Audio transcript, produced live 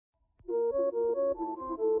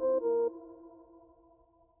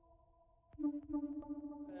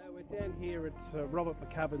here at Robert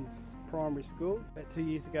McCubbins Primary School. About 2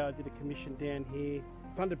 years ago I did a commission down here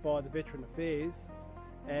funded by the Veteran Affairs,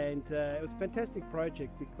 and it was a fantastic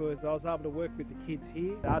project because I was able to work with the kids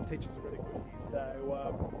here. The art teachers are really good here,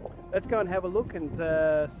 so let's go and have a look and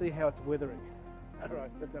see how it's weathering.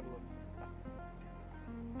 Alright, let's have a look.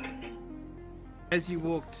 As you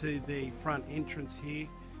walk to the front entrance here,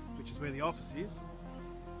 which is where the office is,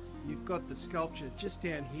 you've got the sculpture just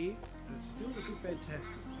down here, and it's still looking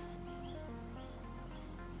fantastic.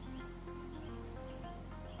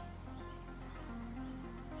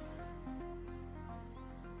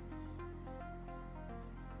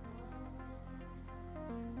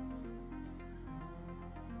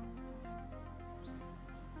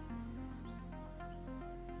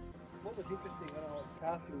 What was interesting when I was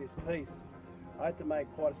casting this piece, I had to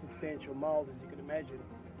make quite a substantial mould, as you can imagine.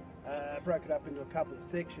 I broke it up into a couple of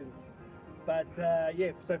sections, but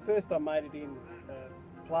yeah, so first I made it in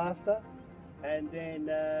plaster, and then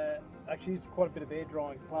actually used quite a bit of air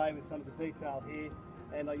drying clay with some of the detail here,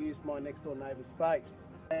 and I used my next door neighbour's face.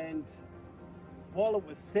 And while it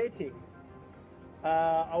was setting,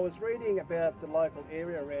 I was reading about the local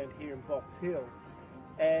area around here in Box Hill,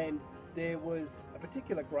 and there was a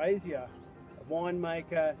particular grazier, a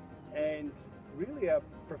winemaker, and really a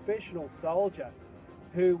professional soldier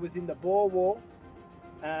who was in the Boer War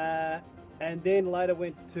and then later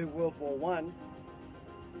went to World War One,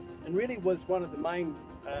 and really was one of the main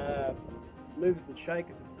movers and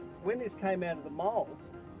shakers. When this came out of the mould,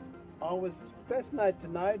 I was fascinated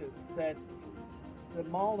to notice that the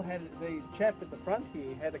mould had, the chap at the front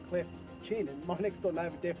here had a cleft chin, and my next door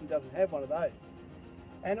neighbour definitely doesn't have one of those.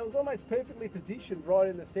 And it was almost perfectly positioned right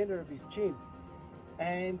in the centre of his chin.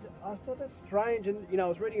 And I thought, that's strange, and you know, I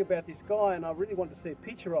was reading about this guy and I really wanted to see a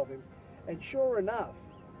picture of him, and sure enough,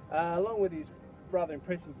 along with his rather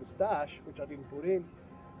impressive moustache, which I didn't put in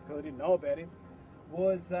because I didn't know about him,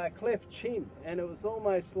 was cleft chin, and it was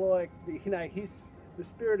almost like the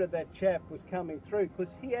spirit of that chap was coming through,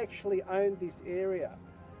 because he actually owned this area,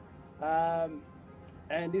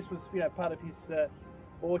 and this was part of his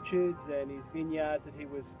orchards and his vineyards that he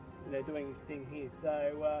was doing his thing here.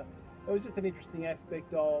 So it was just an interesting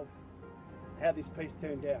aspect of how this piece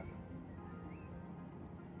turned out.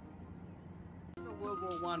 The World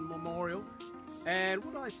War I memorial, and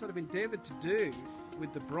what I sort of endeavoured to do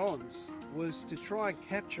with the bronze was to try and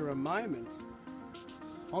capture a moment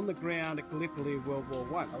on the ground at Gallipoli of World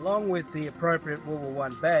War I. Along with the appropriate World War I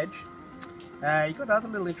badge, you've got other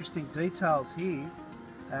little interesting details here.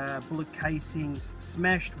 Bullet casings,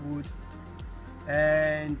 smashed wood,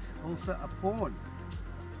 and also a pawn,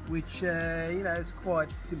 which is quite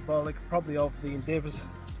symbolic probably of the endeavours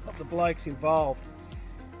of the blokes involved,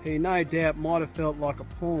 who no doubt might have felt like a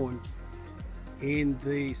pawn in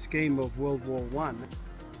the scheme of World War I.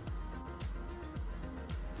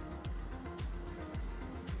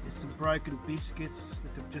 There's some broken biscuits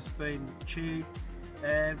that have just been chewed,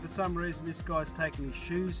 and for some reason this guy's taken his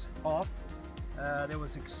shoes off. There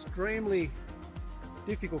was extremely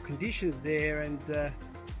difficult conditions there, and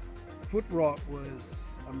foot rot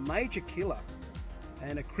was a major killer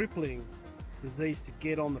and a crippling disease to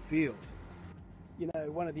get on the field.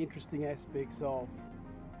 One of the interesting aspects of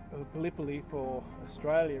Gallipoli for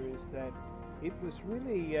Australia is that it was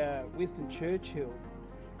really Winston Churchill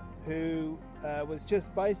who was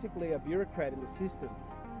just basically a bureaucrat in the system,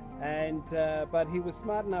 and but he was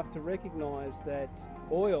smart enough to recognise that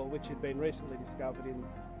oil, which had been recently discovered in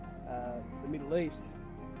the Middle East,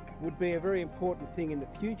 would be a very important thing in the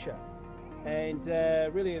future, and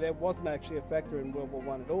really that wasn't actually a factor in World War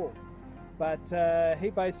I at all. But he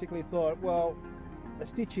basically thought, well, a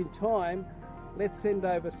stitch in time, let's send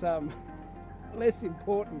over some less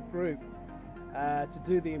important group to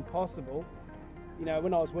do the impossible.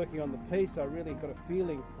 When I was working on the piece, I really got a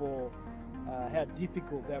feeling for how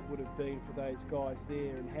difficult that would have been for those guys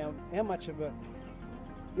there, and how much of a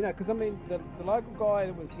because I mean, the local guy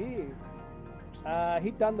that was here,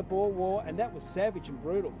 he'd done the Boer War, and that was savage and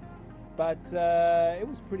brutal. But it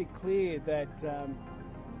was pretty clear that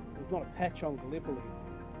it was not a patch on Gallipoli.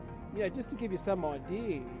 Just to give you some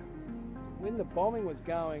idea, when the bombing was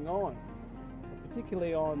going on,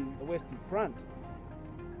 particularly on the Western Front,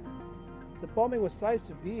 the bombing was so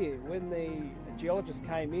severe when the geologists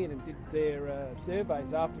came in and did their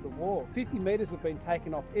surveys after the war. 50 metres had been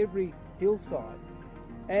taken off every hillside,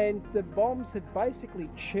 and the bombs had basically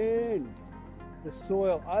churned the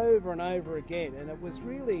soil over and over again, and it was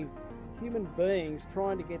really human beings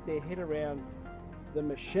trying to get their head around the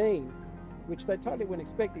machine, which they totally weren't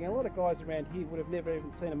expecting. And a lot of guys around here would have never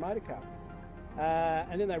even seen a motor car.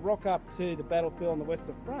 And then they rock up to the battlefield on the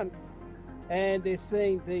Western Front, and they're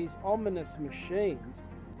seeing these ominous machines.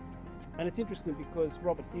 And it's interesting because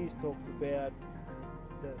Robert Hughes talks about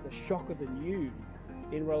the shock of the new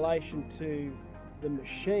in relation to the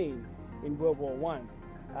machine in World War One.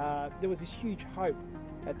 There was this huge hope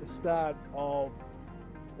at the start of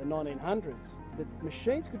the 1900s that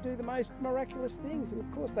machines could do the most miraculous things, and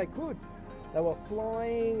of course they could. They were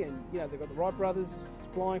flying, and you know, they've got the Wright brothers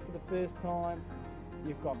flying for the first time.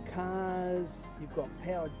 You've got cars, you've got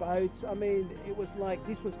powered boats. I mean, it was like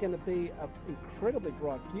this was going to be an incredibly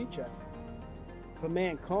bright future for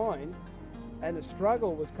mankind, and the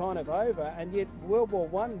struggle was kind of over, and yet World War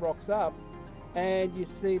One rocks up and you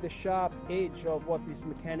see the sharp edge of what this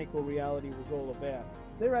mechanical reality was all about.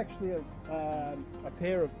 They're actually a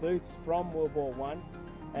pair of boots from World War One,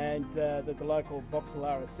 and the local Box Hill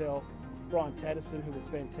RSL, Brian Tatson, who was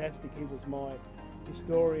fantastic, he was my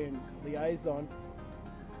historian liaison,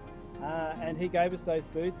 and he gave us those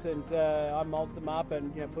boots, and I molded them up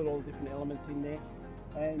and put all the different elements in there,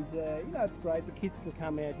 and it's great. The kids can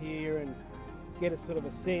come out here and get a sort of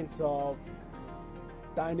a sense of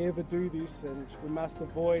don't ever do this and we must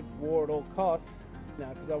avoid war at all costs,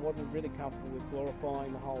 because I wasn't really comfortable with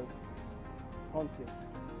glorifying the whole concept,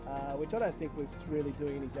 which I don't think was really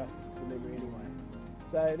doing any justice to the memory anyway.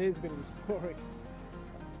 So there's a bit of the story.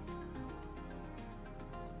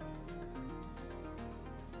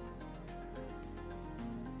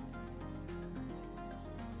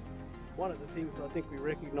 One of the things I think we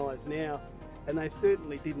recognise now, and they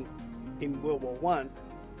certainly didn't in World War One,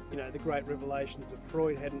 the great revelations of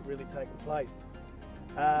Freud hadn't really taken place.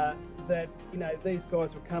 That these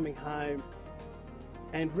guys were coming home,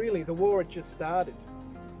 and really the war had just started,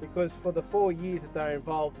 because for the 4 years that they were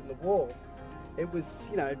involved in the war, it was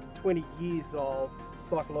 20 years of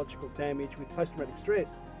psychological damage with post-traumatic stress,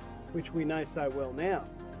 which we know so well now.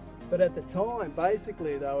 But at the time,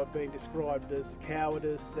 basically, they were being described as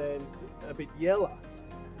cowardice and a bit yeller.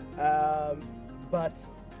 But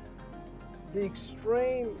the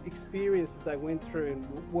extreme experience that they went through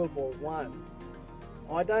in World War One,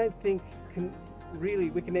 I don't think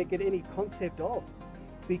we can get any concept of,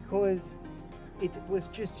 because it was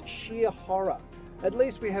just sheer horror. At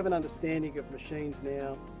least we have an understanding of machines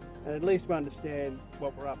now, and at least we understand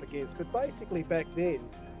what we're up against. But basically back then,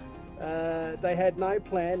 they had no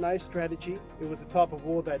plan, no strategy. It was a type of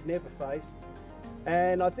war they'd never faced.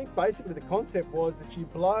 And I think basically the concept was that you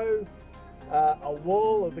blow a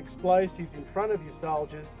wall of explosives in front of your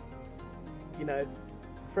soldiers.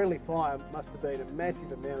 Friendly fire must have been a massive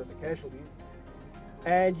amount of the casualties.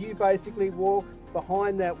 And you basically walk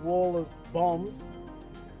behind that wall of bombs,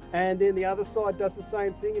 and then the other side does the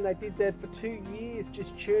same thing, and they did that for 2 years,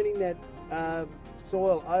 just churning that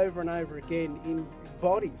soil over and over again in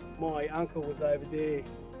bodies. My uncle was over there,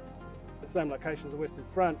 the same location as the Western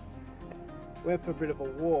Front, went for a bit of a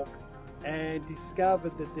walk and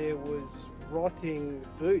discovered that there was rotting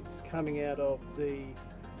boots coming out of the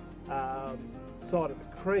side of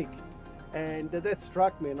the creek, and that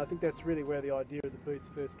struck me, and I think that's really where the idea of the boots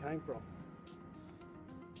first came from.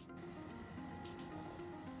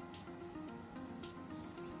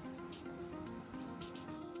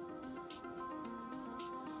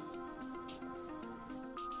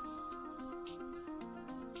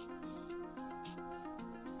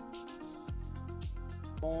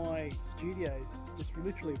 My studio is just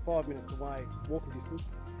literally 5 minutes away, walking distance,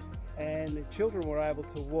 and the children were able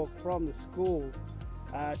to walk from the school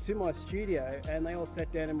to my studio, and they all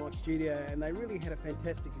sat down in my studio, and they really had a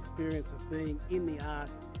fantastic experience of being in the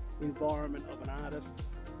art environment of an artist.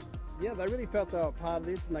 Yeah, they really felt they were part of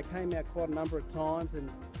this, and they came out quite a number of times, and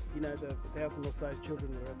the 1,000 or so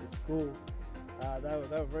children were at the school. They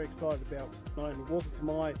were very excited about not only walking to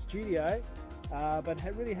my studio, but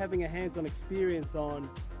really having a hands-on experience on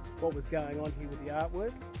what was going on here with the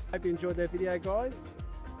artwork. Hope you enjoyed that video, guys,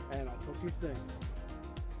 and I'll talk to you soon.